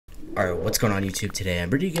Alright, what's going on YouTube today? I'm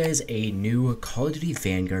bringing you guys a new Call of Duty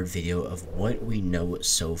Vanguard video of what we know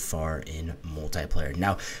so far in multiplayer.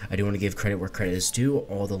 Now, I do want to give credit where credit is due.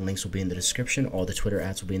 All the links will be in the description. All the Twitter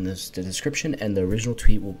ads will be in the description. And the original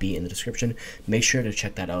tweet will be in the description. Make sure to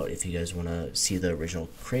check that out if you guys want to see the original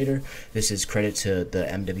creator. This is credit to the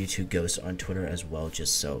MW2 Ghost on Twitter as well,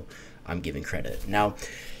 just so I'm giving credit. Now,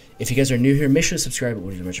 if you guys are new here, make sure to subscribe. It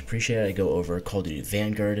would be much appreciated. I go over Call of Duty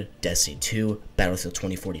Vanguard, Destiny 2, Battlefield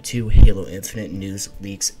 2042, Halo Infinite, news,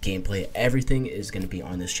 leaks, gameplay. Everything is going to be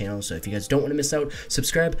on this channel. So if you guys don't want to miss out,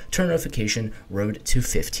 subscribe, turn notification, road to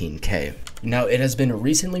 15K. Now, it has been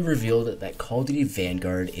recently revealed that Call of Duty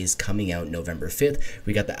Vanguard is coming out November 5th.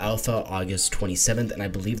 We got the alpha August 27th, and I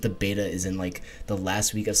believe the beta is in like the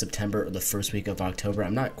last week of September or the first week of October.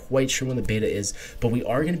 I'm not quite sure when the beta is, but we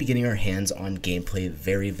are going to be getting our hands on gameplay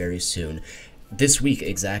very soon. This week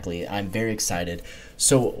exactly. I'm very excited.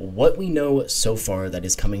 So what we know so far that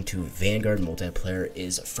is coming to Vanguard multiplayer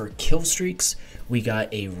is for Killstreaks, we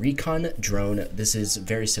got a recon drone. This is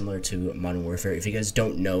very similar to Modern Warfare. If you guys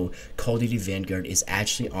don't know, Call of Duty Vanguard is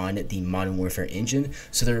actually on the Modern Warfare engine,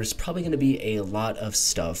 so there's probably going to be a lot of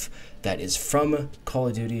stuff that is from Call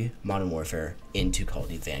of Duty Modern Warfare into Call of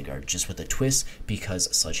Duty Vanguard, just with a twist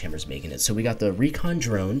because Sledgehammer's making it. So we got the recon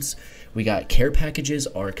drones, we got care packages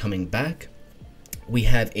are coming back, we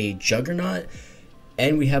have a Juggernaut,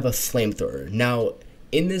 and we have a flamethrower. Now,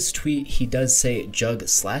 in this tweet, he does say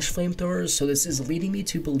Jug/flamethrower, so this is leading me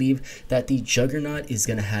to believe that the Juggernaut is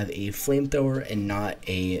going to have a flamethrower and not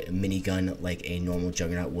a minigun like a normal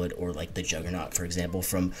Juggernaut would, or like the Juggernaut, for example,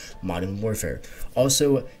 from Modern Warfare.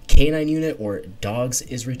 Also, K9 unit or Dogs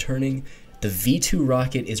is returning. The V2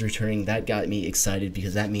 rocket is returning. That got me excited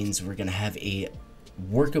because that means we're going to have a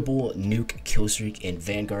workable nuke killstreak in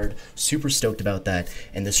Vanguard. Super stoked about that.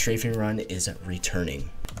 And the strafing run is returning.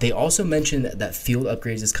 They also mentioned that field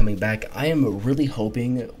upgrades is coming back. I am really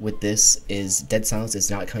hoping with this is Dead Silence is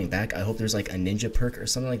not coming back. I hope there's like a ninja perk or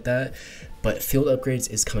something like that. But field upgrades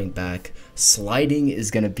is coming back. Sliding is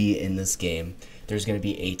going to be in this game. There's going to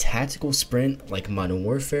be a tactical sprint like Modern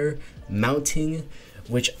Warfare. Mounting,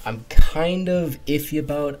 which I'm kind of iffy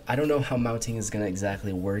about. I don't know how mounting is going to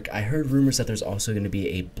exactly work. I heard rumors that there's also going to be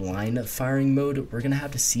a blind firing mode. We're going to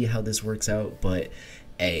have to see how this works out, but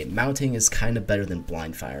mounting is kind of better than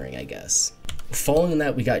blind firing, I guess. Following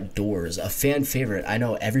that, we got doors, a fan favorite. I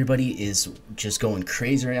know everybody is just going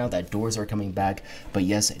crazy right now that doors are coming back, but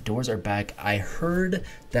yes, doors are back. I heard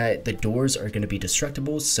that the doors are going to be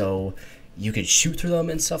destructible, so you could shoot through them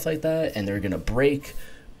and stuff like that, and they're going to break.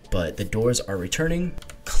 But the doors are returning.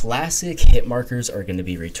 Classic hit markers are going to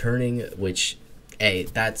be returning, which, hey,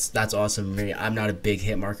 that's awesome. I'm not a big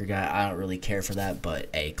hit marker guy. I don't really care for that, but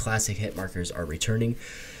hey, classic hit markers are returning.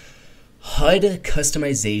 HUD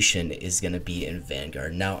customization is going to be in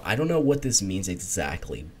Vanguard. Now, I don't know what this means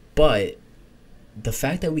exactly, but the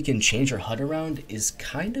fact that we can change our HUD around is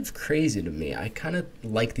kind of crazy to me. I kind of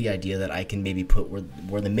like the idea that I can maybe put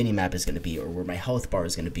where the minimap is going to be, or where my health bar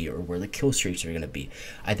is going to be, or where the kill streaks are going to be.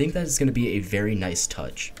 I think that is going to be a very nice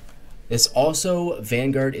touch. This also,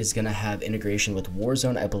 Vanguard is going to have integration with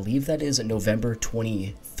Warzone. I believe that is November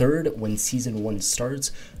 23rd when Season 1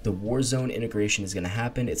 starts. The Warzone integration is going to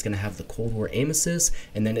happen. It's going to have the Cold War aim assist,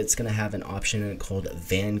 and then it's going to have an option called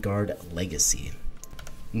Vanguard Legacy.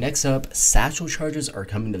 Next up, satchel charges are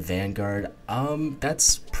coming to Vanguard.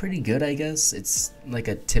 That's pretty good, I guess. It's like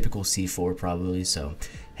a typical C4 probably, so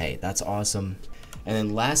hey, that's awesome. And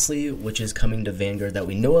then lastly, which is coming to Vanguard that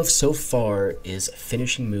we know of so far, is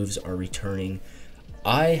finishing moves are returning.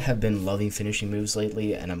 I have been loving finishing moves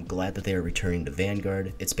lately, and I'm glad that they are returning to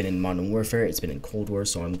Vanguard. It's been in Modern Warfare, it's been in Cold War,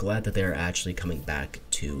 so I'm glad that they are actually coming back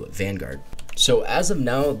to Vanguard. So as of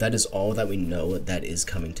now, that is all that we know that is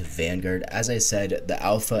coming to Vanguard. As I said, the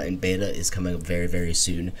alpha and beta is coming very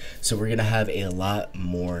soon, so we're gonna have a lot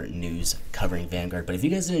more news covering Vanguard. But if you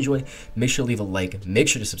guys did enjoy, make sure to leave a like, make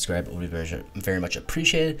sure to subscribe. It would be very much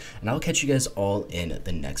appreciated, and I'll catch you guys all in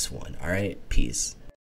the next one. All right, peace.